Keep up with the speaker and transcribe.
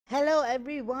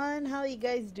everyone, how are you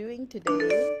guys doing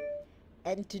today?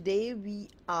 And today we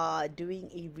are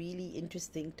doing a really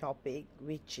interesting topic,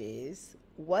 which is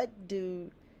what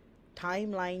do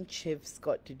timeline shifts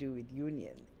got to do with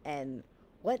union, and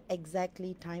what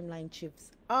exactly timeline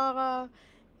shifts are,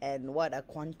 and what are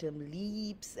quantum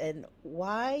leaps, and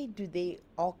why do they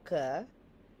occur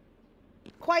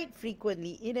quite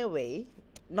frequently in a way,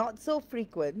 not so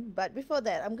frequent. But before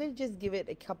that, I'm going to just give it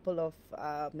a couple of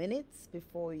minutes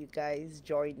before you guys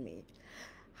join me.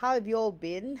 How have you all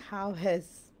been? How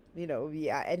has, we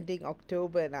are ending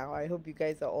October now. I hope you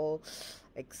guys are all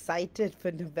excited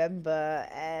for November.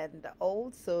 And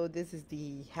also, this is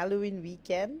the Halloween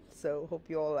weekend. So, hope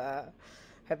you all are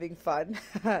having fun,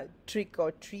 trick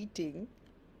or treating.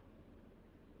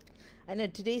 I know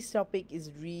today's topic is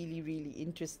really, really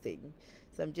interesting.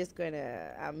 So I'm just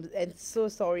gonna, and so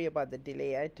sorry about the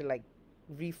delay. I had to like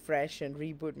refresh and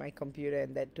reboot my computer,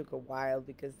 and that took a while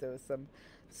because there was some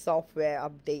software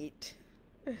update.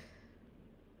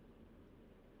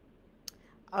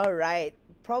 All right,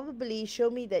 probably show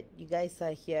me that you guys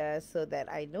are here so that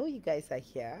I know you guys are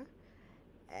here.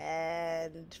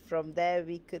 And from there,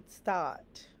 we could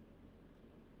start.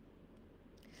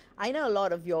 I know a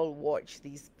lot of y'all watch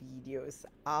these videos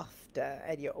after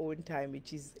at your own time,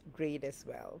 which is great as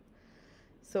well.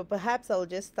 So perhaps I'll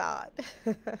just start.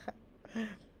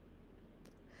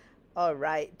 All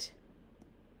right.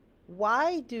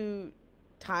 Why do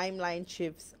timeline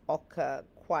shifts occur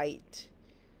quite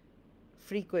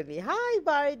frequently? Hi,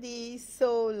 Bardi.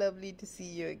 So lovely to see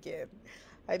you again.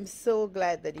 I'm so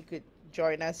glad that you could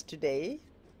join us today.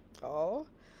 Oh,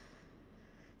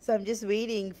 so I'm just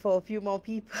waiting for a few more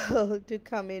people to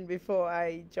come in before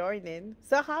I join in.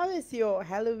 So how is your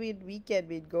Halloween weekend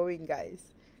been going,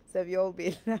 guys? So have you all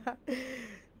been,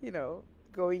 you know,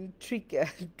 going trick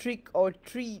or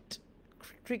treat,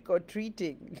 trick or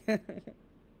treating?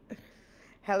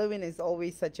 Halloween is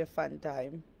always such a fun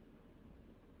time.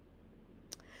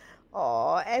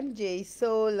 Oh, MJ,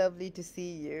 so lovely to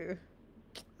see you.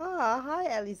 Ah,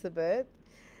 hi, Elizabeth.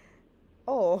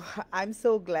 Oh, I'm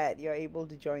so glad you're able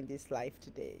to join this live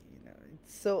today.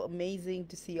 It's so amazing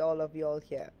to see all of you all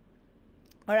here.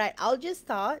 All right, I'll just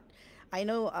start. I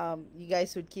know you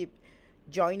guys would keep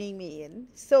joining me in.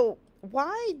 So,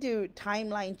 why do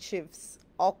timeline shifts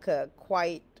occur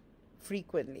quite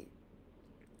frequently?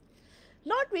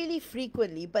 Not really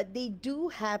frequently, but they do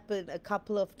happen a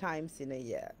couple of times in a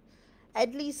year,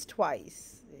 at least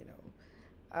twice.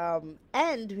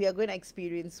 And we are going to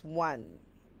experience one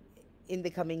in the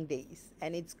coming days,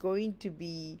 and it's going to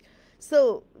be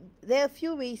so. There are a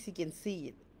few ways you can see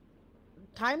it.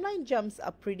 Timeline jumps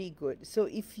are pretty good. So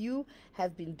if you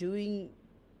have been doing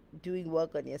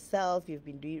work on yourself, you've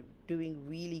been doing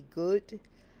really good.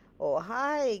 Oh,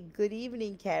 hi, good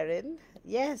evening, Karen.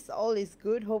 Yes, all is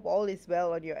good. Hope all is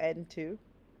well on your end too.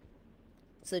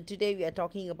 So today we are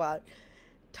talking about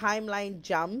timeline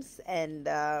jumps and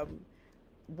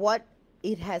what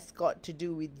it has got to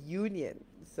do with union.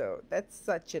 So that's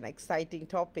such an exciting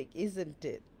topic, isn't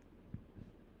it?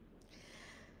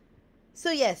 So,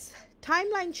 yes,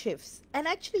 timeline shifts. And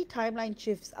actually, timeline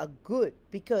shifts are good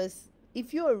because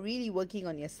if you are really working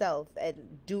on yourself and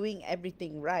doing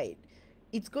everything right,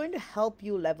 it's going to help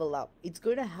you level up. It's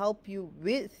going to help you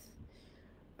with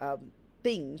um,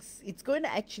 things. It's going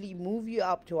to actually move you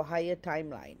up to a higher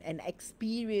timeline and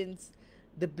experience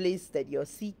the bliss that you're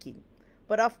seeking.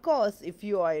 But of course, if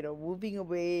you are moving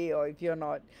away, or if you're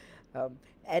not um,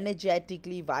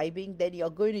 energetically vibing, then you're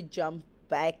going to jump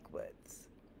backwards.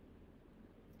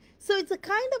 So it's a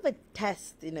kind of a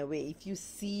test in a way if you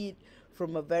see it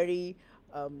from a very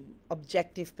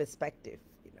objective perspective.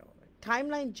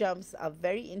 Timeline jumps are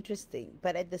very interesting,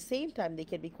 but at the same time, they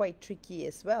can be quite tricky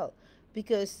as well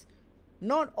because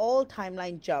not all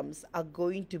timeline jumps are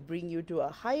going to bring you to a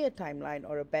higher timeline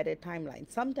or a better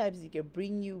timeline. Sometimes it can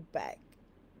bring you back.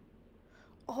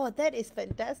 Oh, that is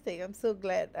fantastic. I'm so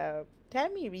glad.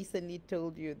 Tammy recently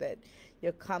told you that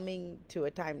you're coming to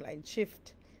a timeline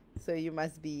shift. So you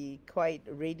must be quite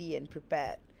ready and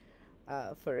prepared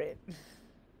for it.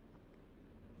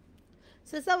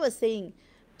 So, as I was saying,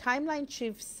 timeline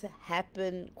shifts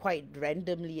happen quite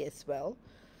randomly as well.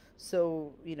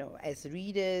 So, as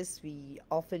readers, we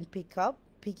often pick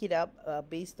it up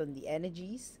based on the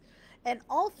energies. And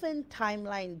often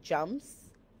timeline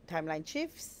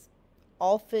shifts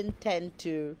often tend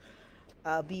to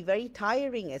be very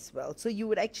tiring as well. So you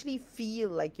would actually feel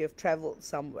like you've traveled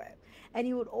somewhere. And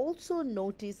you would also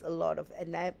notice a lot of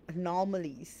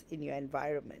anomalies in your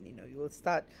environment. You will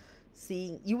start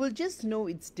seeing, you will just know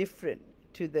it's different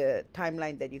to the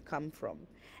timeline that you come from.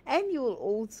 And you will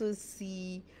also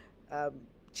see um,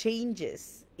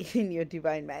 changes in your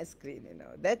divine masculine.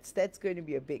 That's going to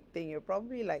be a big thing. You're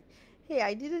probably like, hey,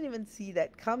 I didn't even see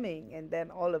that coming, and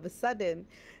then all of a sudden,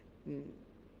 mm,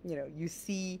 you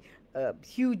see a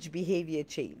huge behavior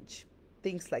change,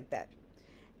 things like that.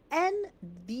 And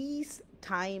these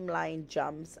timeline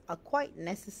jumps are quite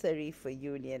necessary for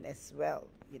union as well,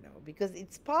 because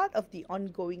it's part of the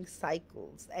ongoing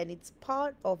cycles,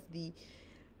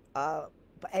 uh,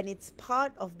 and it's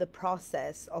part of the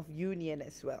process of union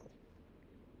as well.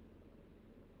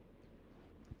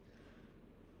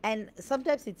 And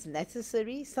sometimes it's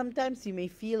necessary. Sometimes you may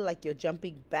feel like you're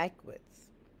jumping backwards,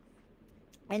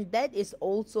 and that is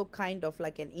also kind of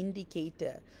like an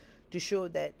indicator to show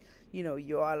that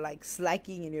you are like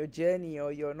slacking in your journey,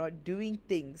 or you're not doing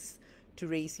things to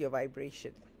raise your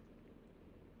vibration.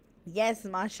 Yes,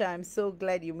 Masha, I'm so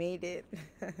glad you made it.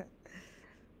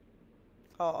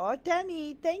 Oh,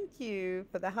 Tammy, thank you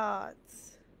for the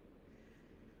hearts.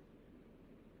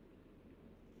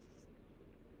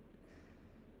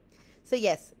 So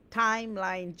yes,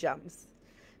 timeline jumps.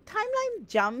 Timeline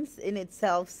jumps in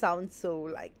itself sounds so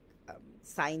like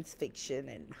science fiction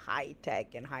and high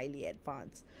tech and highly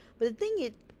advanced. But the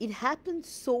thing, it happens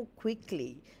so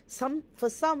quickly. For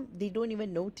some they don't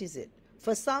even notice it.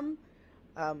 For some,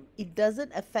 it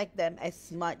doesn't affect them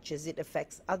as much as it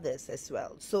affects others as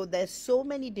well. So there's so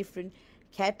many different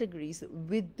categories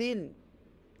within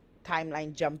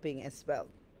timeline jumping as well.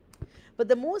 But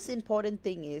the most important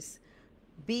thing is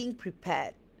being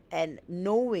prepared and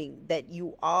knowing that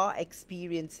you are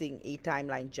experiencing a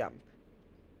timeline jump.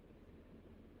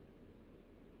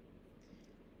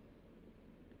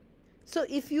 So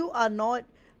if you are not,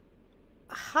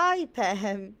 hi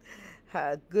Pam,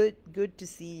 good to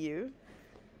see you.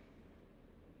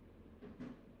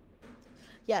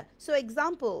 Yeah, so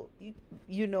example,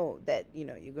 you know that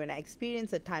you're going to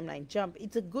experience a timeline jump.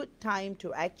 It's a good time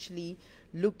to actually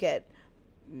look at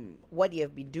what you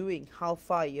have been doing, how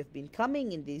far you have been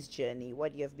coming in this journey,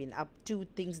 what you have been up to,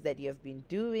 things that you have been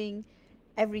doing,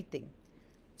 everything.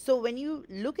 So when you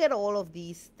look at all of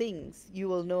these things, you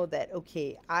will know that,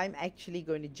 okay, I'm actually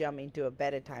going to jump into a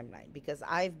better timeline because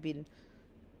I've been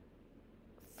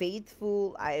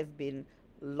faithful, I've been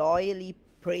loyally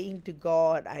praying to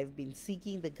God, I've been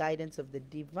seeking the guidance of the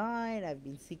divine, I've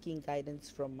been seeking guidance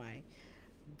from my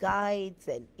guides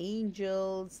and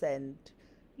angels, and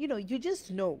you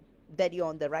just know that you're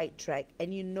on the right track,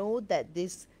 and you know that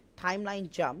this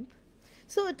timeline jump.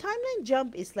 So a timeline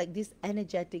jump is like this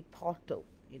energetic portal,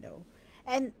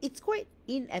 and it's quite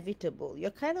inevitable. You're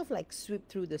kind of like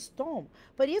swept through the storm,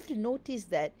 but you have to notice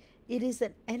that it is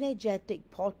an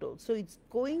energetic portal. So it's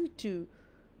going to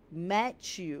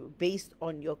match you based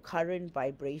on your current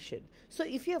vibration. So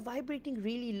if you're vibrating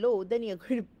really low, then you're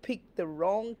going to pick the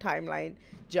wrong timeline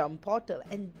jump portal.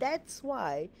 And that's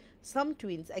why some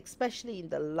twins, especially in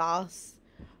the last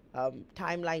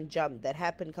timeline jump that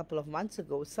happened a couple of months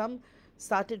ago, some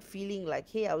started feeling like,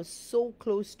 hey, I was so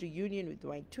close to union with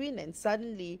my twin, and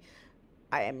suddenly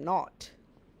I am not.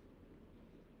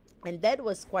 And that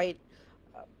was quite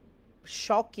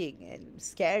shocking and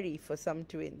scary for some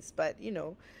twins. But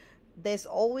there's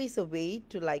always a way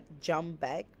to like jump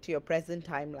back to your present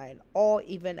timeline or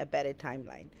even a better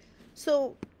timeline.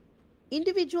 So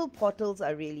individual portals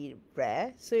are really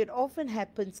rare, so it often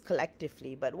happens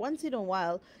collectively. But once in a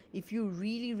while, if you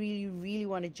really, really, really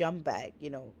want to jump back,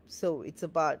 so it's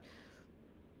about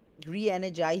re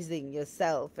energizing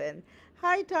yourself. And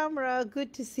hi, Tamra,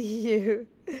 good to see you.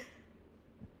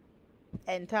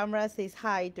 And Tamra says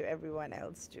hi to everyone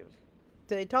else too.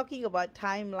 So we're talking about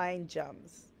timeline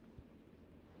jumps.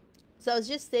 So I was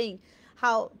just saying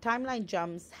how timeline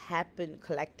jumps happen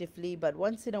collectively, but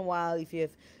once in a while, if you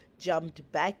have jumped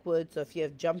backwards or if you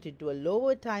have jumped into a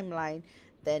lower timeline,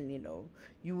 then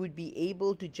you would be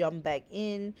able to jump back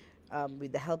in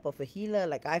with the help of a healer.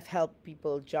 Like I've helped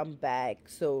people jump back,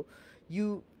 so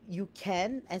you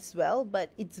can as well, but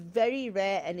it's very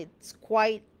rare and it's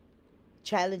quite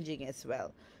challenging as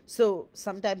well. So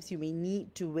sometimes you may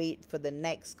need to wait for the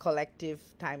next collective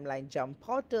timeline jump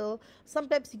portal.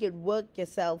 Sometimes you can work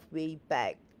yourself way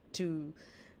back to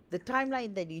the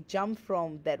timeline that you jumped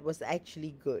from that was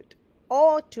actually good,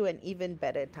 or to an even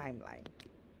better timeline.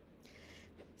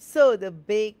 So, the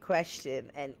big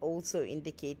question, and also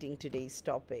indicating today's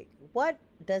topic, what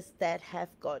does that have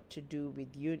got to do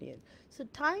with union? So,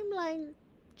 timeline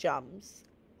jumps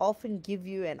often give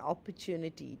you an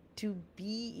opportunity to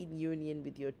be in union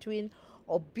with your twin,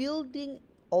 or build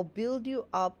you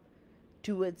up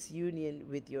towards union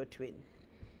with your twin.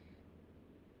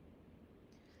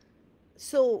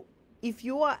 So, if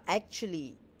you are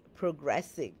actually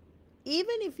progressing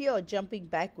even if you're jumping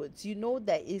backwards, you know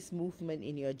there is movement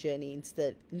in your journey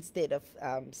instead of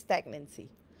stagnancy.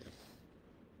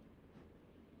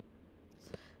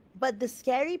 But the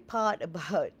scary part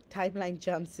about timeline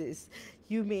jumps is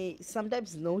you may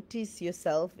sometimes notice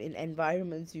yourself in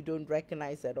environments you don't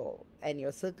recognize at all, and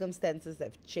your circumstances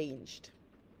have changed.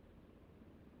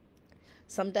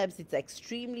 Sometimes it's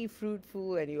extremely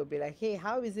fruitful, and you'll be like, hey,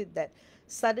 how is it that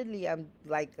suddenly I'm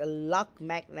like a luck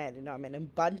magnet? I'm an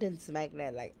abundance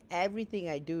magnet. Like everything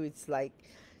I do, it's like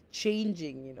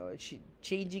changing,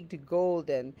 changing to gold,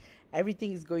 and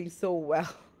everything is going so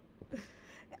well.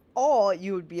 Or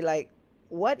you would be like,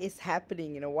 what is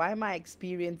happening? Why am I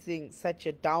experiencing such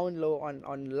a down low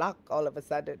on luck all of a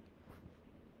sudden?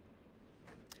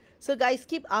 So guys,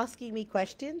 keep asking me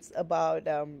questions about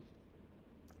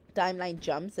timeline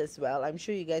jumps as well. I'm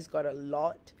sure you guys got a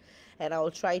lot, and I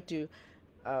will try to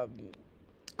um,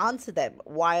 answer them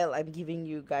while I'm giving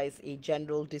you guys a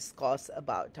general discourse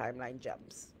about timeline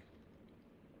jumps.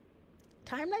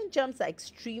 Timeline jumps are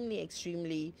extremely,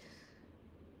 extremely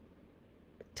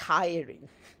tiring.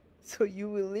 So you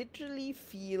will literally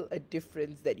feel a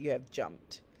difference that you have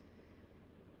jumped.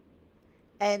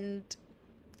 And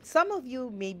some of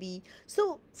you maybe,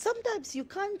 so sometimes you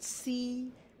can't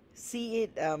see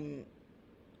it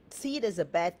see it as a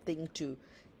bad thing too.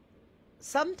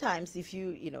 Sometimes if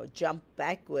you jump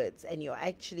backwards and you're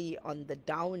actually on the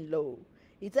down low,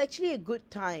 it's actually a good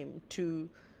time to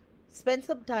spend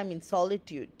some time in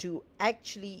solitude to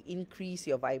actually increase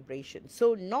your vibration.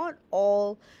 So not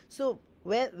all, so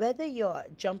whether you're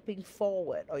jumping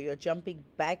forward or you're jumping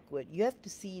backward, you have to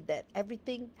see that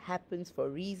everything happens for a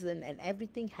reason and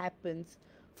everything happens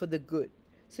for the good.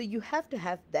 So you have to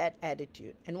have that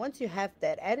attitude, and once you have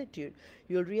that attitude,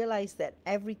 you'll realize that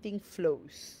everything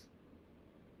flows.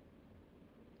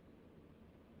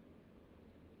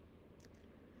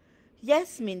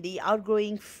 Yes, Mindy,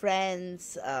 outgrowing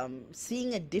friends,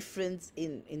 seeing a difference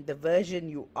in the version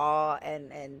you are,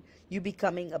 and you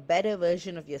becoming a better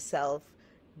version of yourself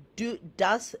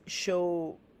does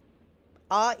show,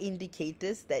 are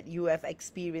indicators that you have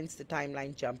experienced the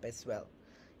timeline jump as well.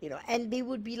 And they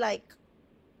would be like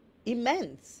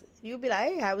immense. You'll be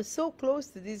like, hey, I was so close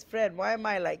to this friend. Why am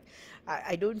I like,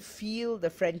 I don't feel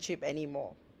the friendship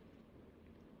anymore?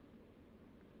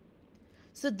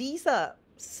 So these are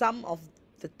some of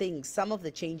the things, some of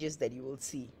the changes that you will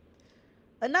see.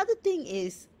 Another thing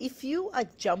is, if you are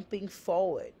jumping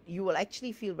forward, you will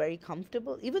actually feel very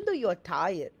comfortable, even though you're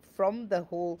tired from the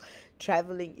whole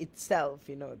traveling itself,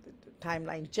 the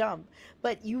timeline jump.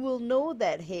 But you will know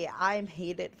that, hey, I'm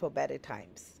headed for better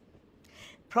times.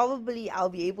 Probably I'll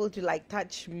be able to like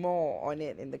touch more on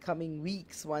it in the coming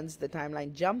weeks once the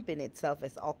timeline jump in itself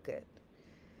has occurred.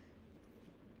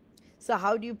 So,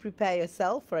 how do you prepare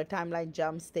yourself for a timeline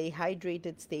jump? Stay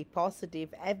hydrated, stay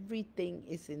positive. Everything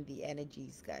is in the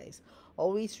energies, guys.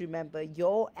 Always remember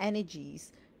your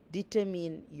energies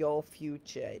determine your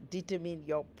future, determine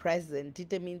your present,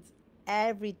 determines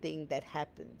everything that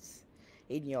happens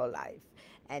in your life.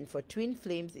 And for twin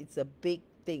flames, it's a big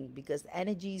thing because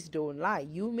energies don't lie.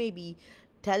 You may be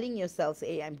telling yourself,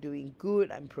 hey, I'm doing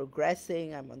good, I'm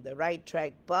progressing, I'm on the right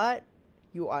track, but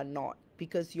you are not,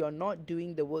 because you're not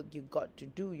doing the work you got to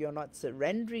do. You're not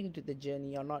surrendering to the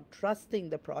journey. You're not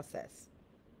trusting the process.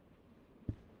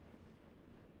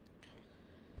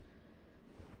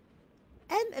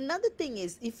 And another thing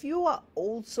is, if you are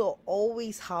also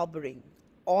always harboring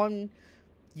on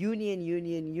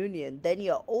union, then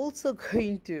you're also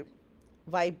going to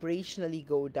vibrationally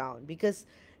go down, because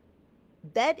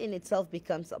that in itself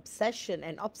becomes obsession,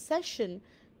 and obsession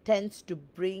tends to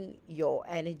bring your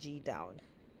energy down.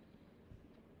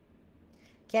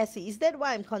 Cassie, is that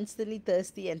why I'm constantly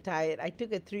thirsty and tired? I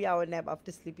took a 3 hour nap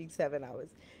after sleeping 7 hours.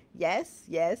 Yes,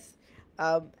 yes.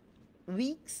 Um,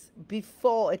 Weeks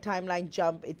before a timeline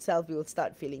jump itself, you'll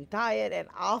start feeling tired, and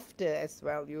after as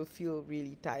well, you'll feel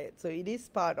really tired. So it is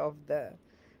part of the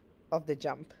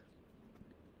jump.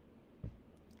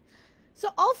 So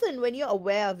often, when you're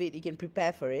aware of it, you can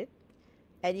prepare for it.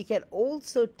 And you can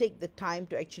also take the time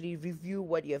to actually review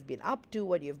what you have been up to,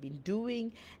 what you have been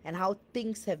doing, and how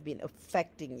things have been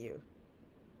affecting you.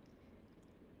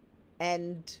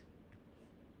 And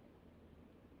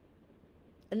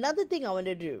another thing I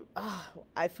wanted to do,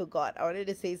 I forgot. I wanted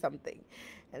to say something,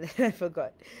 and then I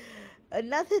forgot.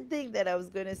 Another thing that I was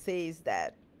going to say is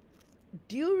that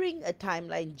during a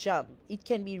timeline jump, it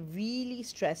can be really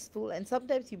stressful, and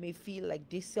sometimes you may feel like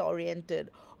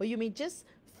disoriented, or you may just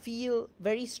feel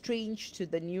very strange to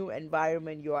the new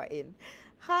environment you are in.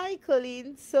 Hi,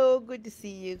 Colleen. So good to see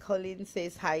you. Colleen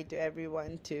says hi to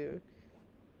everyone too.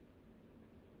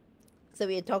 So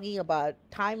we are talking about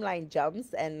timeline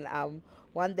jumps, and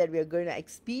one that we are going to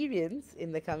experience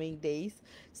in the coming days.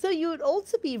 So you would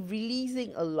also be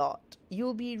releasing a lot.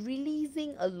 You'll be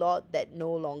releasing a lot that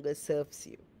no longer serves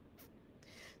you.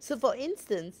 So, for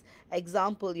instance,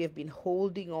 example, you've been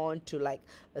holding on to like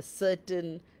a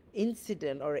certain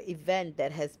incident or event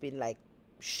that has been like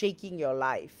shaking your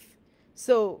life.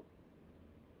 So,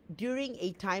 during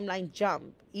a timeline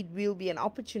jump, it will be an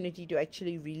opportunity to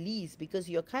actually release, because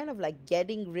you're kind of like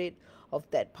getting rid of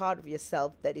that part of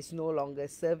yourself that is no longer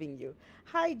serving you.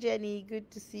 Hi, Jenny, good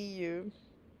to see you.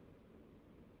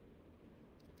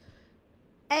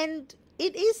 And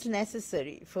it is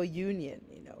necessary for union,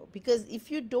 because if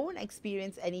you don't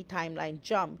experience any timeline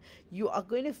jump, you are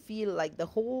going to feel like the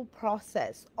whole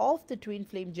process of the twin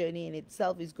flame journey in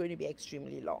itself is going to be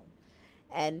extremely long,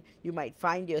 and you might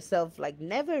find yourself like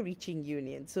never reaching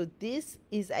union. So this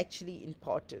is actually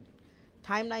important.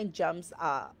 Timeline jumps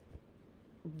are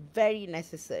very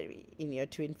necessary in your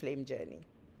twin flame journey.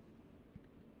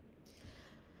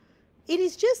 It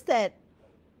is just that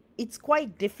it's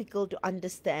quite difficult to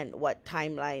understand what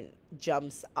timeline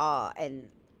jumps are, and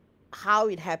how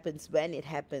it happens, when it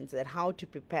happens, and how to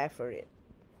prepare for it.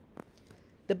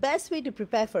 The best way to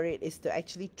prepare for it is to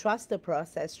actually trust the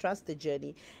process, trust the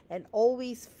journey, and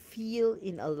always feel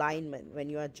in alignment when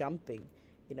you are jumping.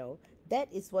 You know, that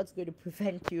is what's going to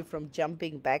prevent you from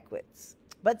jumping backwards.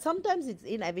 But sometimes it's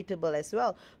inevitable as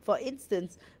well. For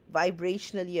instance,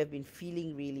 vibrationally, you've been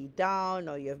feeling really down,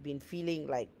 or you've been feeling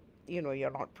like,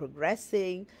 you're not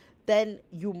progressing, then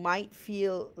you might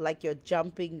feel like you're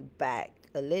jumping back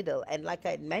a little. And like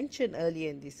I mentioned earlier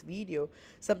in this video,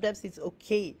 sometimes it's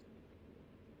okay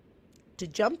to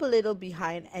jump a little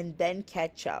behind and then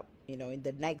catch up, in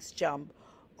the next jump.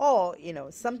 Or,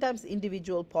 sometimes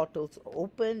individual portals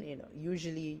open,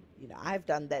 usually, I've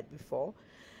done that before.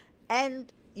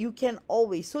 And you can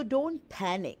always, so don't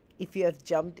panic if you have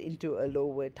jumped into a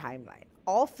lower timeline.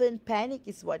 Often panic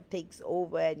is what takes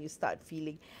over, and you start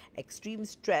feeling extreme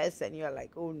stress, and you're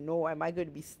like, oh no, am I going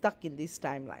to be stuck in this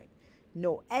timeline?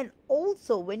 No. And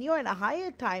also, when you're in a higher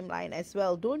timeline as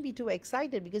well, don't be too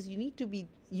excited, because you need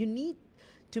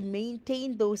to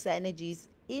maintain those energies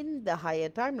in the higher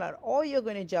timeline, or you're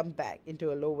going to jump back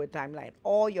into a lower timeline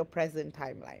or your present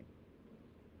timeline.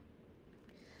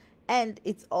 And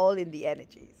it's all in the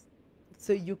energies.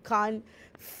 So you can't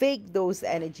fake those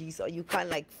energies, or you can't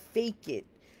like fake it,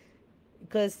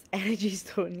 because energies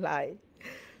don't lie.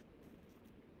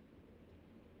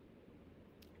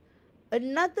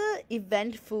 Another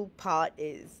eventful part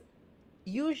is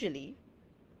usually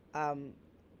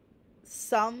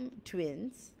some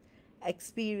twins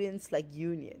experience like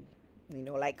union,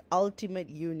 like ultimate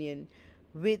union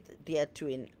with their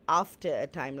twin after a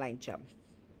timeline jump.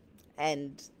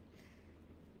 And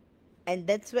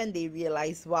that's when they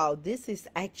realize, wow, this is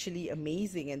actually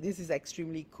amazing, and this is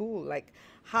extremely cool. Like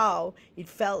how it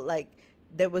felt like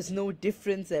there was no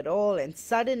difference at all, and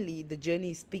suddenly the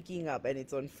journey is picking up and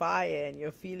it's on fire, and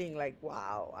you're feeling like,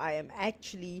 wow, I am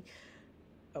actually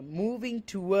moving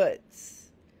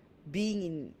towards being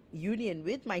in union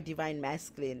with my divine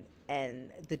masculine,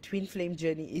 and the twin flame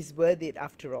journey is worth it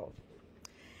after all.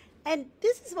 And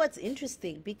this is what's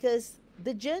interesting, because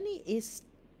the journey is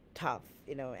tough,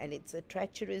 and it's a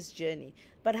treacherous journey.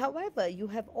 But however, you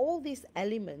have all these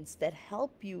elements that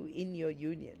help you in your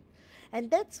union. And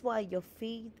that's why your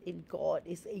faith in God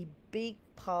is a big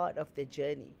part of the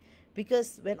journey.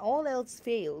 Because when all else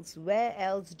fails, where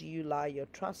else do you lie your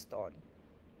trust on?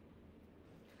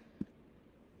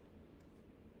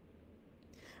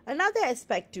 Another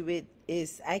aspect to it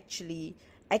is actually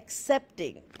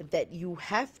accepting that you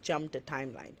have jumped a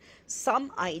timeline.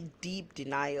 Some are in deep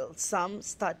denial, some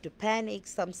start to panic,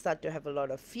 some start to have a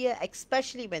lot of fear,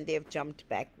 especially when they have jumped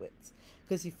backwards,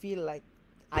 because you feel like,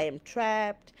 I am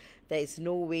trapped, there is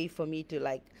no way for me to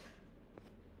like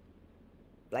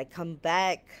come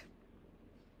back.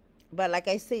 But like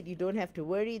I said, you don't have to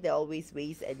worry, there are always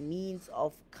ways and means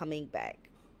of coming back.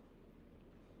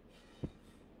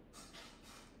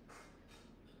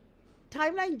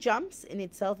 Timeline jumps in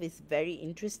itself is very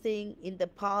interesting. In the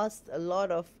past, a lot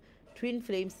of twin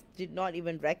flames did not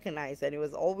even recognize, and it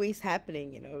was always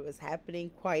happening. It was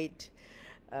happening quite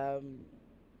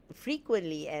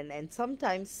frequently, and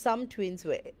sometimes some twins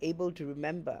were able to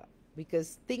remember,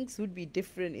 because things would be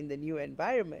different in the new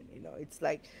environment. It's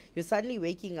like you're suddenly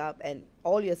waking up and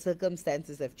all your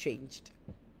circumstances have changed.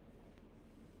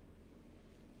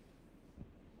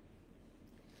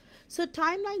 So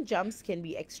timeline jumps can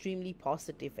be extremely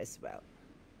positive as well.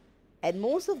 And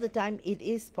most of the time it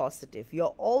is positive.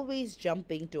 You're always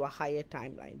jumping to a higher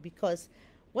timeline, because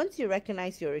Once you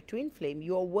recognize you're a twin flame,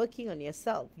 you're working on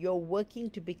yourself. You're working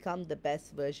to become the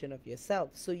best version of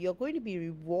yourself. So you're going to be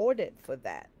rewarded for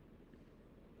that.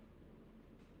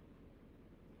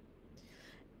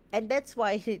 And that's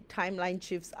why timeline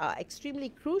shifts are extremely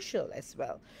crucial as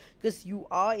well, because you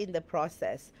are in the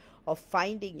process of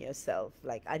finding yourself,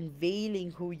 like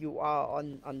unveiling who you are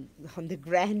on the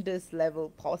grandest level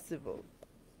possible.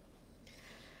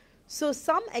 So,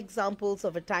 some examples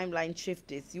of a timeline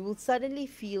shift is you will suddenly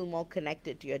feel more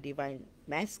connected to your divine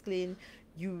masculine,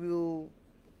 you will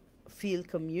feel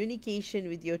communication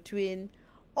with your twin,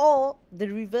 or the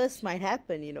reverse might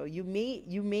happen. You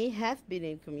may have been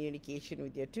in communication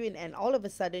with your twin, and all of a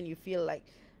sudden you feel like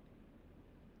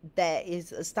there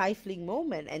is a stifling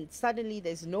moment, and suddenly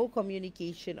there's no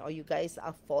communication, or you guys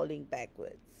are falling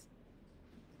backwards.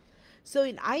 So,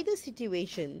 in either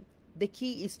situation, the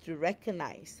key is to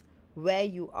recognize where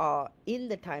you are in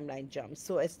the timeline jump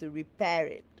so as to repair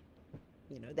it.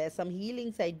 There's some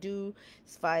healings I do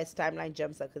as far as timeline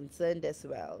jumps are concerned as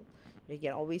well. You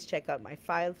can always check out my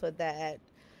file for that.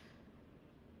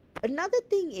 Another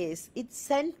thing is it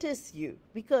centers you,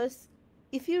 because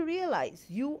if you realize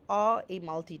you are a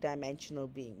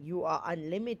multidimensional being, you are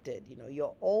unlimited,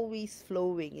 you're always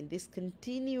flowing in this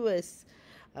continuous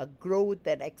growth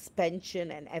and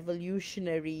expansion and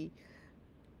evolutionary,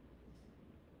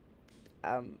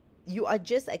 you are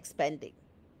just expanding,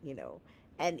 you know,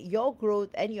 and your growth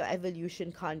and your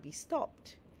evolution can't be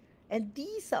stopped. And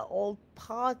these are all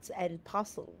parts and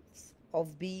puzzles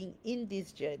of being in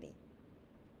this journey.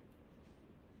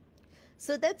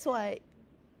 So that's why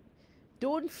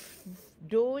don't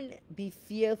don't be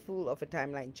fearful of a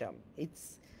timeline jump.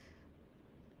 It's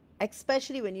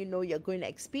especially when you know you're going to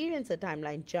experience a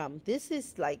timeline jump. This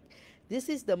is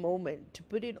the moment to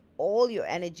put in all your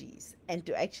energies and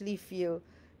to actually feel,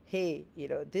 hey,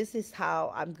 this is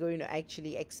how I'm going to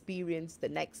actually experience the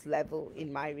next level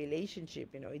in my relationship.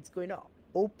 It's going to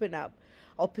open up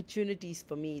opportunities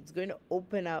for me. It's going to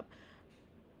open up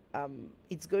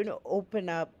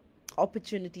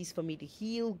opportunities for me to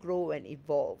heal, grow, and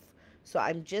evolve. So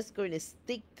I'm just going to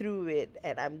stick through it,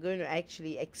 and I'm going to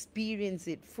actually experience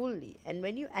it fully. And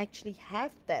when you actually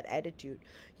have that attitude,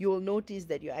 you will notice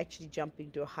that you're actually jumping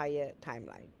to a higher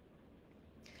timeline.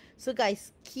 So,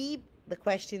 guys, keep the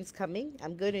questions coming.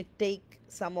 I'm going to take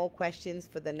some more questions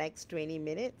for the next 20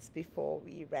 minutes before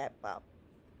we wrap up.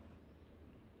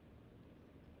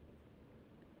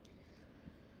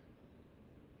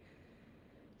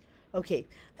 Okay,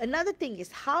 another thing is,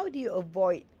 how do you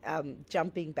avoid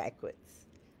jumping backwards?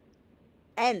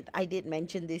 And I did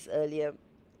mention this earlier,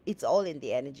 it's all in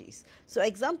the energies. So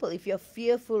example, if you're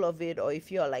fearful of it, or if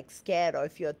you're like scared, or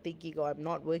if you're thinking, oh, I'm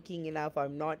not working enough,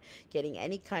 I'm not getting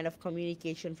any kind of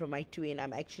communication from my twin,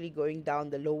 I'm actually going down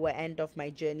the lower end of my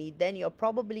journey, then you're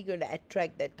probably going to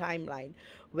attract that timeline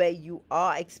where you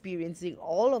are experiencing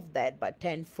all of that but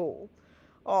tenfold.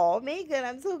 Oh, Megan,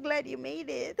 I'm so glad you made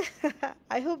it.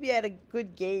 I hope you had a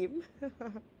good game.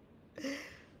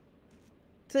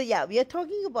 So, yeah, we are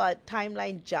talking about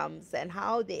timeline jumps and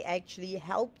how they actually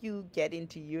help you get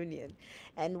into union,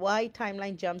 and why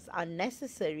timeline jumps are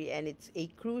necessary, and it's a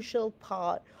crucial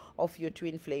part of your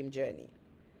twin flame journey.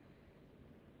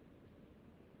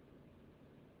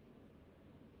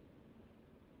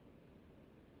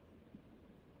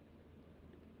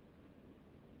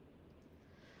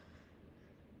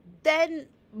 Then,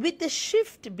 with the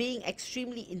shift being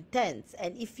extremely intense,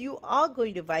 and if you are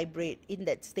going to vibrate in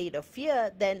that state of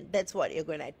fear, then that's what you're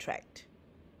going to attract.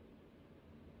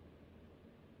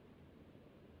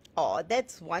 Oh,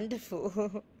 that's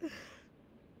wonderful.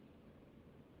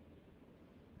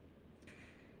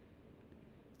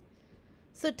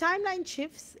 So, timeline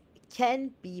shifts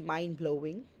can be mind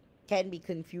blowing, can be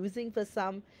confusing for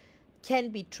some, can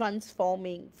be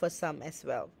transforming for some as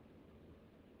well.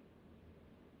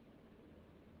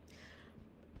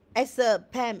 As a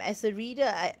Pam, as a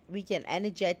reader, we can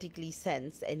energetically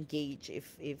sense and gauge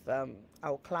if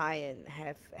our client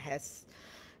have has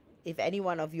if any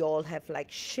one of y'all have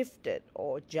like shifted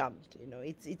or jumped.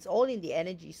 It's all in the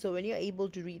energy. So when you're able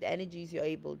to read energies, you're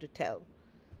able to tell.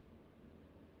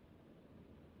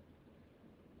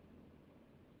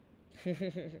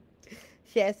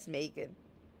 Yes, Megan.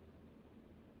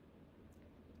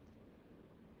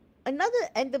 Another,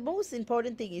 and the most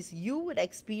important thing is, you would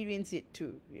experience it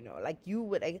too, like you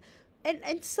would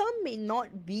and some may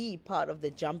not be part of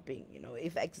the jumping,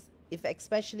 if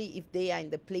especially if they are in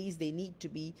the place they need to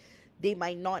be, they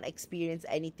might not experience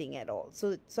anything at all.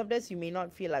 So sometimes you may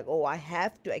not feel like, oh, I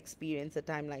have to experience a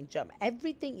timeline jump.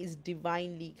 Everything is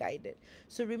divinely guided.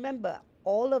 So remember,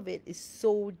 all of it is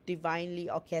so divinely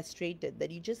orchestrated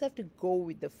that you just have to go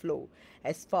with the flow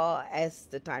as far as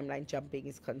the timeline jumping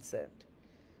is concerned.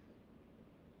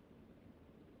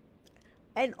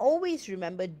 And always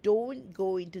remember, don't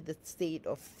go into the state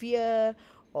of fear,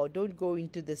 or don't go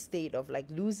into the state of like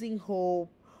losing hope.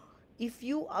 If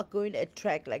you are going to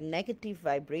attract like negative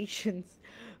vibrations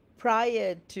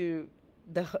prior to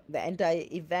the entire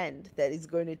event that is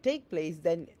going to take place,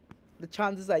 then the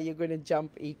chances are you're going to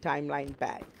jump a timeline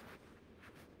back.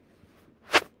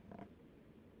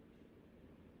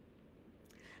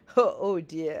 Oh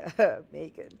dear,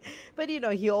 Megan. But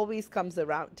he always comes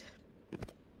around.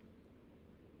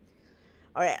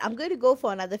 All right, I'm going to go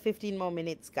for another 15 more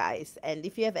minutes, guys. And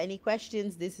if you have any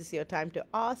questions, this is your time to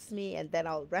ask me, and then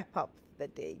I'll wrap up the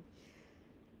day.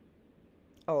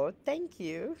 Oh, thank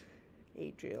you,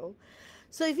 Adriel.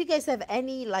 So if you guys have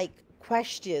any like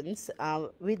questions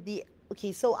with the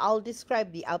okay, so I'll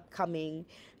describe the upcoming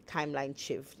timeline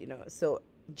shift. So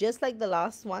just like the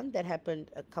last one that happened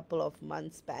a couple of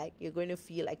months back, you're going to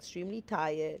feel extremely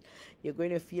tired. You're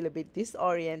going to feel a bit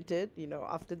disoriented,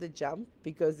 after the jump,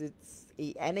 because it's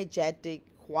a energetic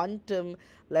quantum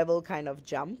level kind of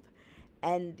jump.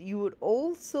 And you would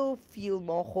also feel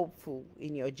more hopeful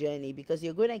in your journey because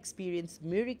you're going to experience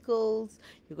miracles,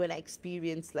 you're going to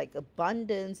experience like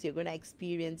abundance, you're going to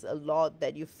experience a lot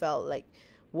that you felt like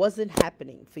wasn't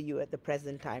happening for you at the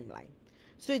present timeline.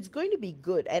 So it's going to be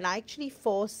good, and I actually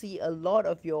foresee a lot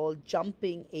of you all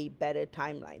jumping a better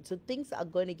timeline. So things are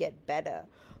going to get better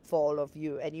for all of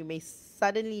you, and you may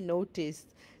suddenly notice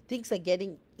things are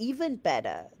getting even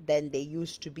better than they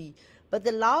used to be. But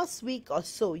the last week or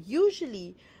so,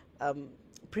 usually um,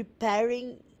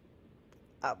 preparing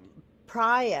um,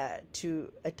 prior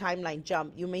to a timeline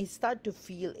jump, you may start to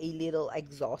feel a little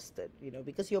exhausted,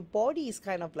 because your body is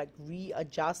kind of like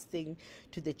readjusting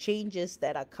to the changes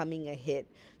that are coming ahead.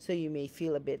 So you may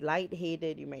feel a bit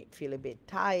lightheaded, you might feel a bit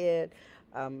tired.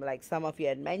 Like some of you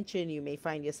had mentioned, you may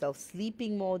find yourself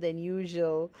sleeping more than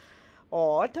usual.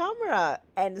 Or Tamara,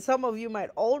 and some of you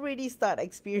might already start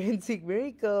experiencing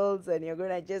miracles, and you're going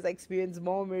to just experience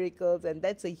more miracles, and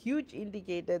that's a huge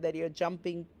indicator that you're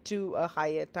jumping to a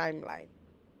higher timeline.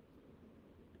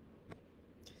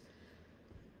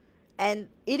 And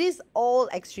it is all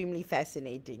extremely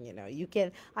fascinating.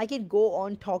 I can go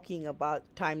on talking about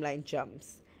timeline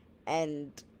jumps,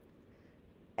 and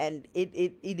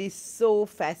it is so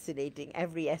fascinating,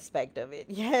 every aspect of it.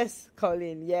 Yes,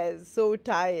 Colin, yes, so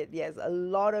tired. Yes, a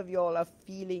lot of y'all are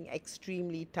feeling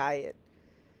extremely tired.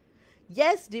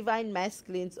 Yes, divine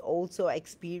masculines also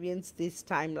experience this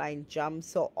timeline jump.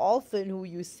 So often who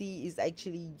you see is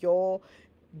actually your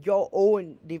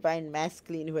own divine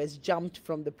masculine who has jumped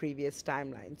from the previous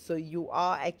timeline. So you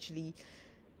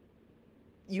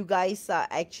guys are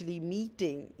actually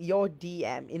meeting your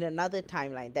DM in another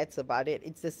timeline. That's about it.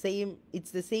 It's the same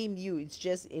you, it's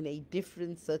just in a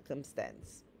different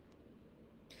circumstance.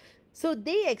 So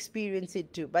they experience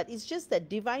it too, but it's just that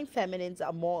divine feminines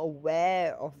are more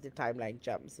aware of the timeline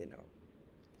jumps.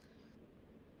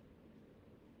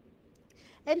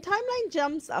 And timeline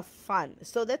jumps are fun.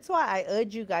 So that's why I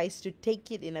urge you guys to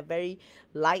take it in a very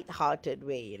light-hearted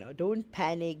way. Don't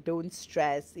panic, don't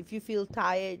stress. If you feel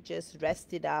tired, just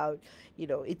rest it out.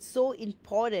 It's so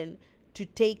important to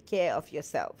take care of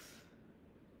yourself.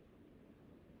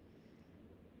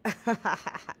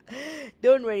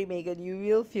 Don't worry, Megan, you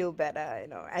will feel better.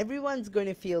 Everyone's going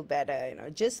to feel better.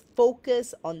 Just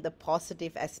focus on the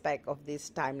positive aspect of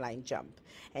this timeline jump,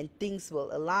 and things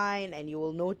will align, and you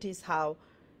will notice how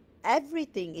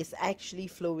everything is actually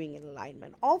flowing in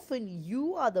alignment. Often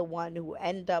you are the one who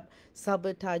end up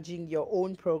sabotaging your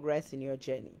own progress in your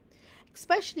journey.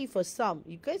 Especially for some,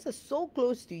 you guys are so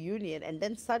close to union, and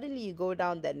then suddenly you go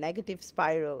down that negative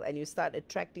spiral and you start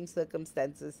attracting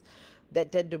circumstances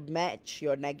that tend to match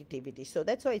your negativity. So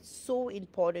that's why it's so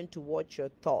important to watch your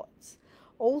thoughts.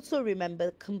 Also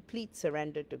remember complete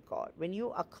surrender to God. When you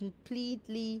are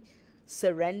completely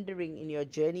surrendering in your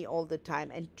journey all the time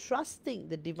and trusting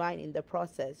the divine in the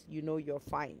process, you're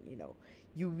fine.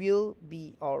 You will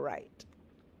be all right.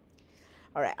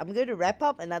 All right, I'm going to wrap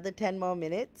up another 10 more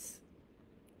minutes.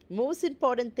 Most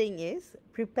important thing is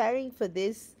preparing for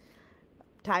this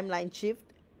timeline shift.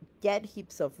 Get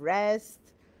heaps of rest.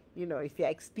 If you're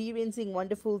experiencing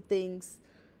wonderful things,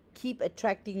 keep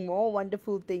attracting more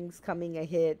wonderful things coming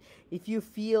ahead. If you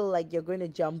feel like you're going to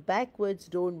jump backwards,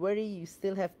 don't worry. You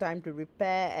still have time to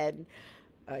repair and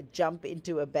jump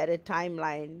into a better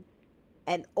timeline.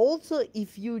 And also,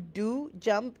 if you do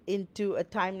jump into a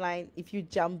timeline, if you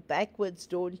jump backwards,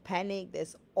 don't panic.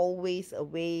 There's always a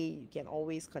way. You can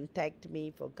always contact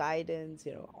me for guidance.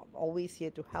 I'm always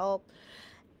here to help.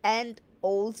 And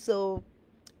also,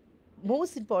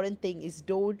 most important thing is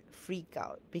don't freak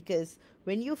out, because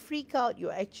when you freak out,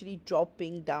 you're actually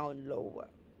dropping down lower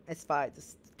as far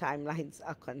as timelines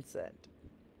are concerned.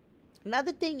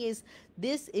 Another thing is,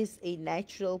 this is a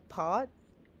natural part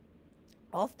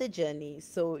of the journey,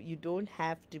 so you don't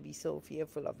have to be so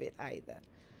fearful of it either.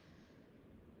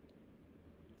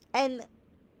 And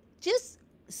just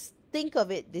think of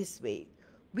it this way: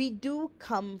 we do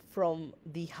come from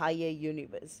the higher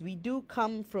universe, we do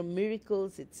come from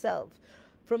miracles itself,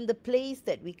 from the place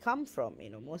that we come from.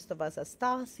 Most of us are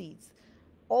star seeds.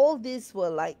 All these were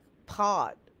like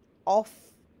part of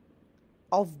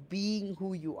being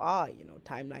who you are.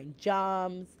 Timeline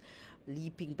jumps,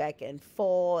 leaping back and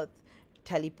forth,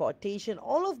 teleportation,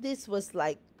 all of this was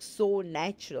like so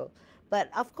natural. But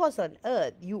of course, on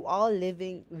Earth, you are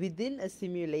living within a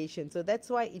simulation, so that's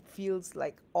why it feels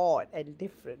like odd and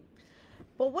different.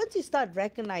 But once you start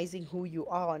recognizing who you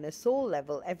are on a soul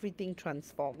level, everything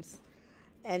transforms.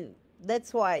 And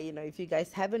that's why, if you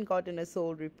guys haven't gotten a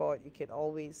soul report, you can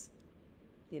always,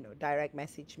 direct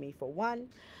message me for one.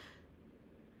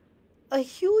 A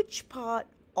huge part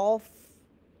of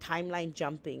timeline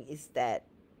jumping is that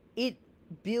it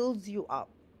builds you up.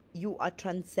 You are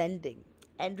transcending.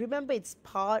 And remember, it's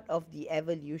part of the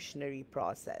evolutionary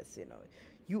process.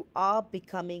 You are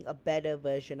becoming a better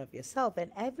version of yourself.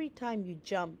 And every time you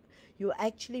jump, you're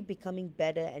actually becoming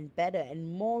better and better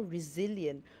and more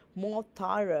resilient, more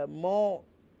thorough, more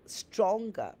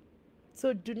stronger.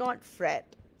 So do not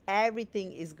fret.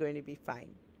 Everything is going to be fine.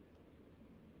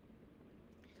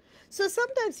 So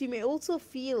sometimes you may also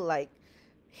feel like,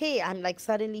 hey, I'm like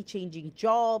suddenly changing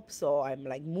jobs, or I'm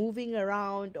like moving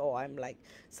around, or I'm like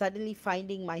suddenly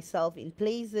finding myself in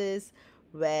places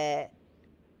where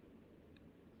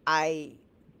I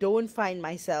don't find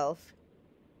myself.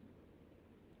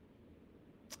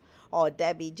 Oh,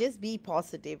 Debbie, just be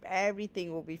positive.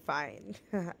 Everything will be fine.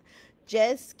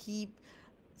 Just keep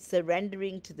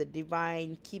surrendering to the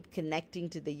divine, keep connecting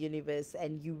to the universe,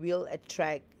 and you will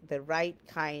attract the right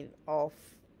kind of,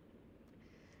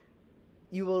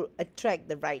 you will attract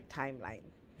the right timeline.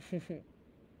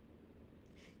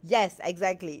 Yes,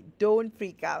 exactly. Don't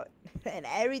freak out, and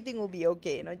everything will be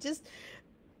okay.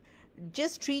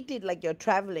 Just treat it like you're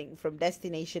traveling from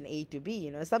destination A to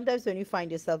B. Sometimes when you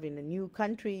find yourself in a new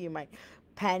country, you might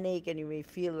panic and you may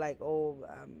feel like, oh,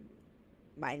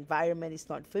 my environment is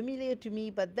not familiar to me.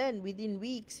 But then within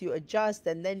weeks, you adjust,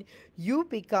 and then you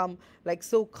become like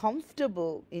so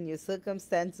comfortable in your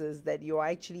circumstances that you're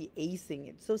actually acing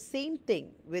it. So same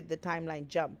thing with the timeline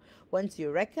jump. Once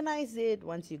you recognize it,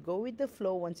 once you go with the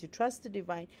flow, once you trust the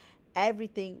divine,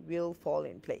 everything will fall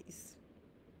in place.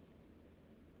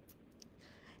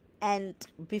 And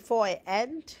before I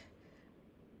end,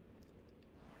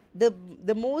 the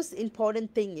the most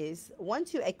important thing is,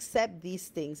 once you accept these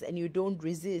things and you don't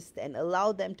resist and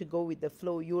allow them to go with the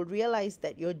flow, you'll realize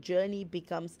that your journey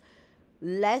becomes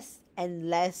less and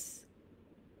less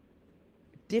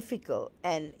difficult,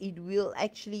 and it will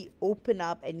actually open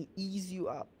up and ease you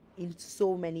up in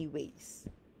so many ways.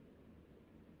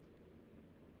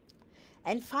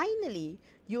 And finally,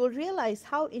 you will realize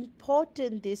how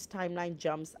important these timeline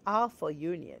jumps are for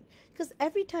union. Because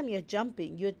every time you're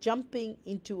jumping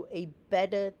into a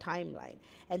better timeline.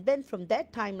 And then from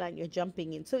that timeline, you're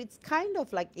jumping in. So it's kind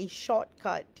of like a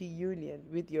shortcut to union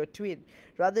with your twin,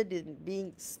 rather than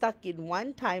being stuck in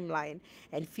one timeline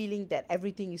and feeling that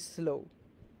everything is slow.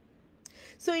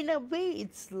 So, in a way,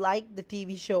 it's like the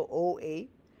TV show OA,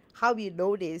 how you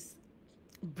notice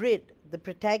Brit, the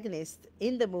protagonist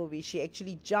in the movie, she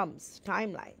actually jumps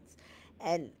timelines.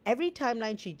 And every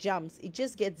timeline she jumps, it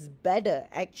just gets better,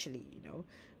 actually.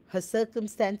 Her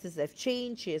circumstances have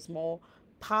changed. She has more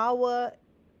power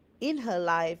in her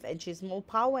life, and she has more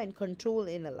power and control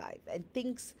in her life. And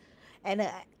things, and,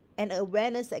 and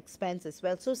awareness expands as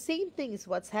well. So, same thing is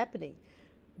what's happening.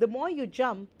 The more you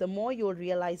jump, the more you'll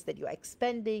realize that you're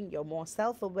expanding, you're more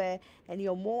self aware, and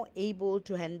you're more able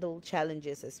to handle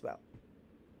challenges as well.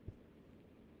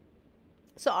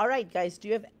 So, all right, guys, do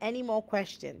you have any more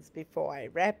questions before I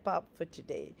wrap up for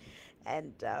today?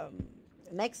 And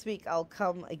next week, I'll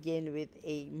come again with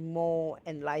a more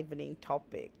enlivening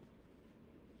topic.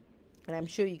 And I'm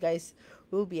sure you guys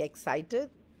will be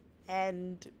excited.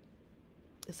 And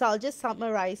so, I'll just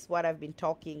summarize what I've been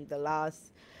talking the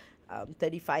last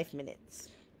 35 minutes.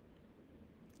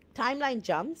 Timeline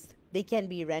jumps, they can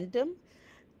be random.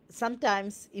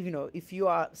 sometimes, if you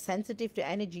are sensitive to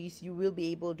energies, you will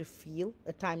be able to feel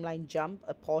a timeline jump,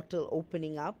 a portal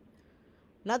opening up.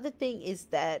 Another thing is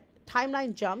that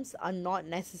timeline jumps are not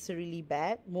necessarily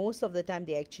bad. Most of the time,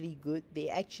 they're actually good. They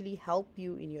actually help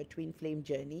you in your twin flame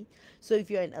journey. So, if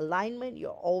you're in alignment,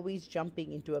 you're always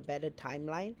jumping into a better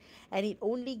timeline, and it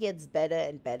only gets better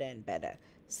and better and better.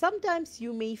 Sometimes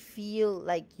you may feel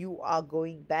like you are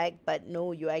going back, but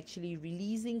no, you're actually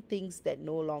releasing things that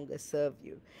no longer serve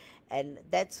you. And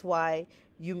that's why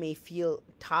you may feel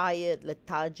tired,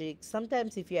 lethargic.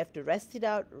 Sometimes, if you have to rest it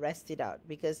out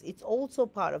because it's also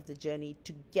part of the journey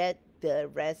to get the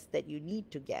rest that you need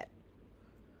to get.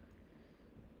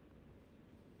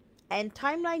 And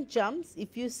timeline jumps,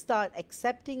 if you start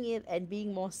accepting it and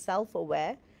being more self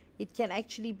aware, it can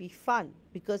actually be fun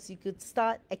because you could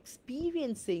start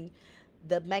experiencing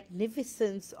the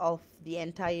magnificence of the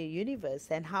entire universe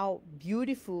and how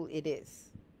beautiful it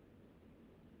is.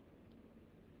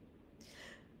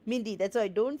 Mindy, that's why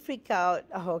don't freak out.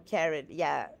 Oh, Karen,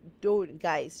 yeah, don't,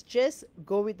 guys, just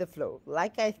go with the flow,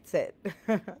 like I said.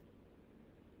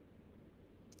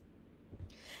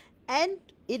 And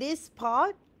it is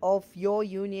part of your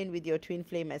union with your twin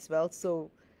flame as well,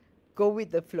 so go with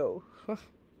the flow.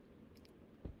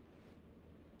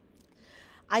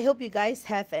 I hope you guys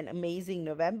have an amazing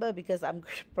November because I'm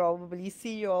going to probably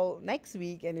see you all next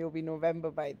week and it'll be November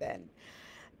by then.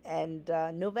 And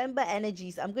November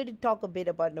energies, I'm going to talk a bit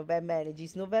about November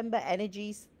energies. November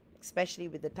energies, especially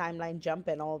with the timeline jump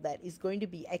and all that, is going to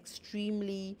be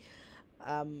extremely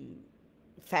um,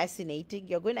 fascinating.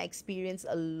 You're going to experience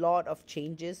a lot of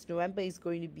changes. November is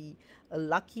going to be a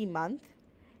lucky month,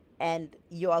 and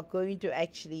you are going to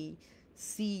actually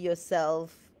see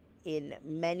yourself in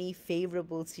many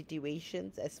favorable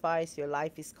situations as far as your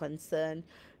life is concerned.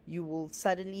 You will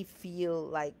suddenly feel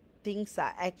like things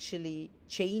are actually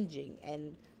changing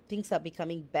and things are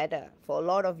becoming better. For a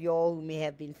lot of y'all who may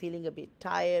have been feeling a bit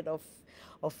tired of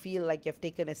or feel like you've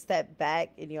taken a step back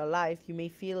in your life, you may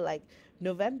feel like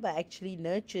November actually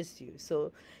nurtures you.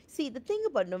 So, see, the thing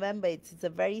about November, it's a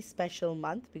very special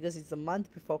month because it's a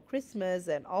month before Christmas,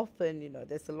 and often,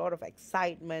 there's a lot of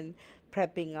excitement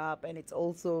prepping up, and it's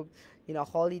also,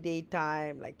 holiday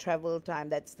time, like travel time.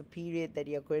 That's the period that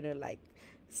you're going to like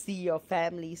see your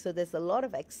family. So, there's a lot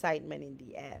of excitement in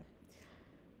the air.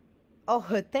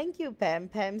 Oh, thank you, Pam.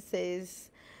 Pam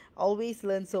says, always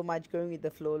learn so much going with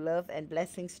the flow. Love and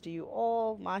blessings to you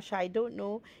all. Marsha, I don't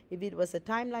know if it was a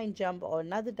timeline jump or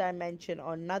another dimension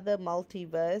or another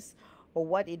multiverse or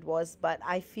what it was, but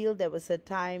I feel there was a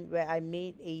time where I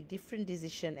made a different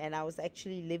decision and I was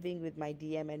actually living with my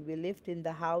DM, and we lived in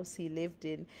the house he lived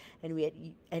in, and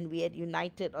we had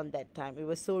united on that time. It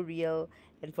was so real,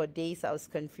 and for days I was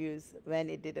confused when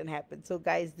it didn't happen. So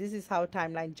guys, this is how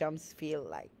timeline jumps feel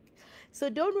like. So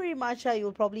don't worry, Marsha,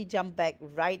 you'll probably jump back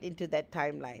right into that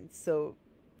timeline. So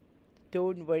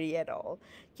don't worry at all.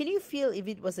 Can you feel if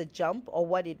it was a jump or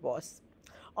what it was?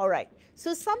 All right.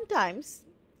 So sometimes,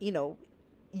 you know,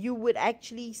 you would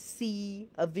actually see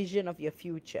a vision of your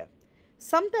future.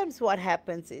 Sometimes what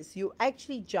happens is you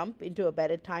actually jump into a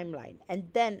better timeline, and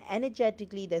then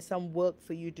energetically there's some work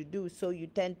for you to do, so you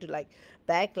tend to like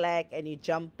backlag and you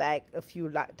jump back a few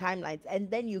timelines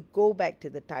and then you go back to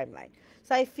the timeline.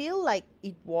 So I feel like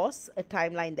it was a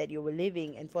timeline that you were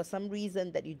living, and for some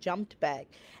reason that you jumped back,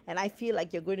 and I feel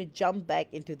like you're going to jump back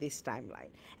into this timeline.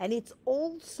 And it's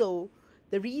also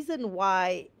the reason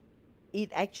why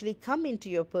it actually come into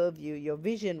your purview, your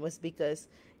vision, was because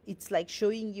it's like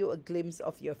showing you a glimpse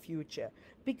of your future.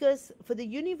 Because for the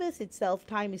universe itself,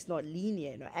 time is not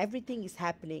linear. Everything is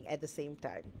happening at the same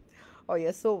time. Oh,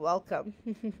 you're so welcome.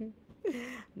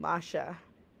 Marsha.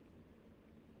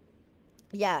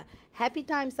 Yeah, happy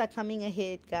times are coming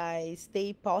ahead, guys.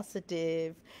 Stay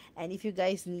positive. And if you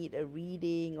guys need a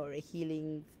reading or a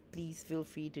healing, please feel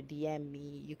free to DM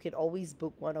me. You could always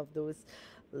book one of those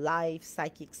live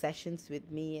psychic sessions with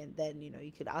me, and then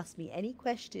you could ask me any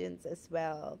questions as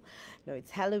well. It's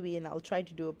Halloween. I'll try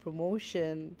to do a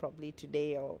promotion probably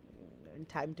today or in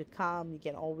time to come. You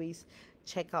can always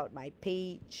check out my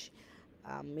page.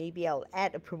 Maybe I'll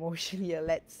add a promotion here.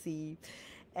 Let's see.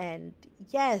 And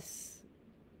yes,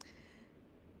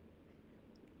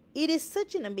 it is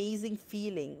such an amazing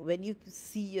feeling when you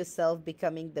see yourself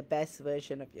becoming the best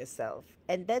version of yourself.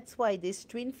 And that's why this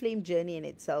twin flame journey in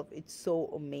itself, it's so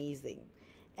amazing.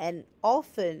 And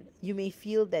often you may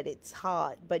feel that it's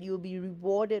hard, but you'll be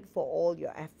rewarded for all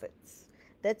your efforts.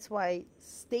 That's why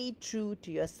stay true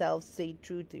to yourself, stay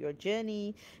true to your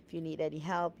journey. If you need any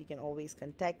help, you can always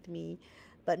contact me.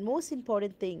 But most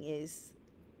important thing is,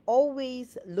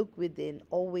 always look within,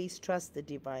 always trust the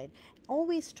divine,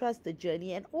 always trust the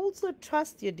journey, and also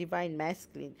trust your divine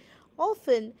masculine.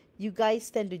 Often, you guys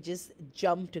tend to just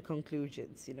jump to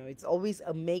conclusions. It's always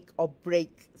a make or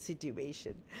break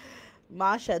situation.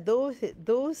 Marsha,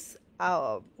 those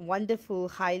are wonderful,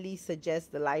 highly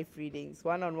suggest the live readings,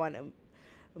 one-on-one,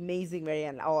 amazing,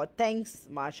 Marianne. Oh, thanks,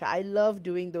 Marsha. I love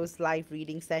doing those live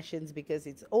reading sessions because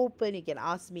it's open. You can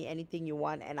ask me anything you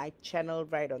want, and I channel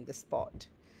right on the spot.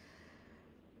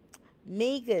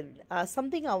 Megan,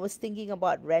 something I was thinking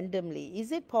about randomly.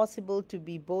 Is it possible to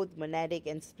be both monadic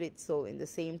and split soul in the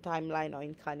same timeline or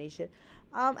incarnation?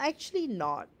 Actually,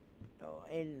 not. No,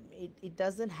 and it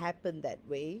doesn't happen that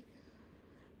way.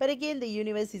 But again, the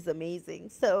universe is amazing.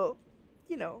 So,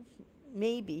 you know,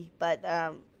 maybe. But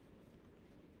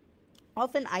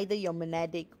often either you're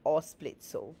monadic or split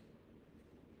soul.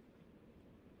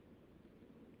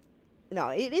 No,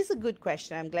 it is a good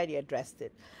question. I'm glad you addressed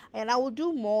it. And I will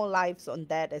do more lives on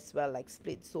that as well, like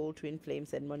split soul twin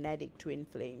flames and monadic twin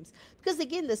flames. Because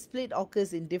again, the split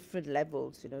occurs in different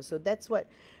levels, so that's what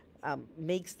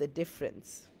makes the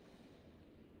difference.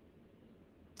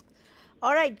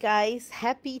 All right, guys,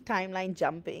 happy timeline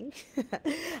jumping.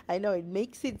 I know it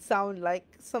makes it sound like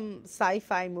some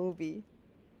sci-fi movie.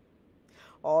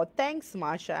 Oh, thanks,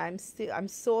 Marsha. I'm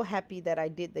so happy that I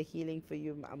did the healing for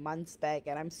you months back,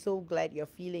 and I'm so glad you're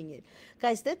feeling it.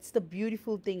 Guys, that's the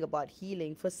beautiful thing about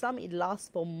healing. For some, it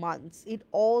lasts for months. It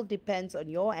all depends on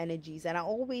your energies. And I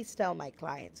always tell my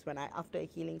clients after a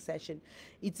healing session,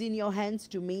 it's in your hands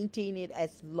to maintain it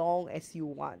as long as you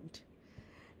want.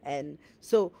 And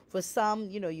so for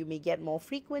some, you may get more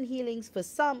frequent healings. For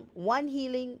some, one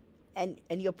healing and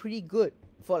you're pretty good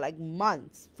for like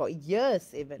months, for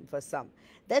years even for some.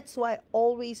 That's why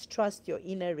always trust your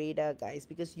inner radar, guys,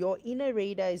 because your inner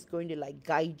radar is going to like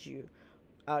guide you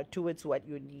towards what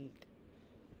you need.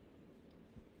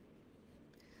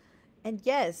 And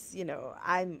yes,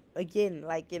 I'm again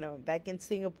like, back in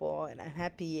Singapore, and I'm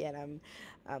happy, and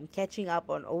I'm catching up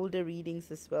on older readings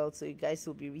as well. So you guys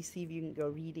will be receiving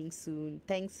your readings soon.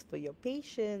 Thanks for your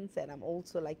patience. And I'm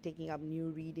also like taking up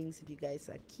new readings if you guys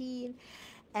are keen.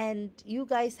 And you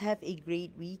guys have a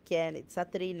great weekend. It's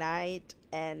Saturday night,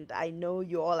 and I know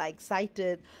you all are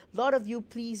excited. A lot of you,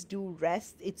 please do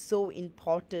rest. It's so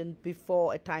important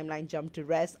before a timeline jump to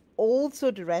rest,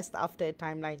 also to rest after a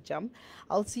timeline jump.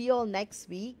 I'll see you all next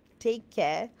week. Take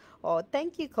care. Oh,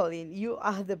 thank you, Colleen. You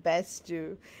are the best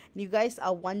too. You guys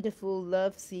are wonderful.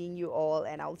 Love seeing you all,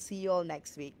 and I'll see you all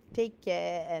next week. Take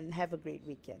care and have a great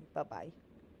weekend. Bye bye.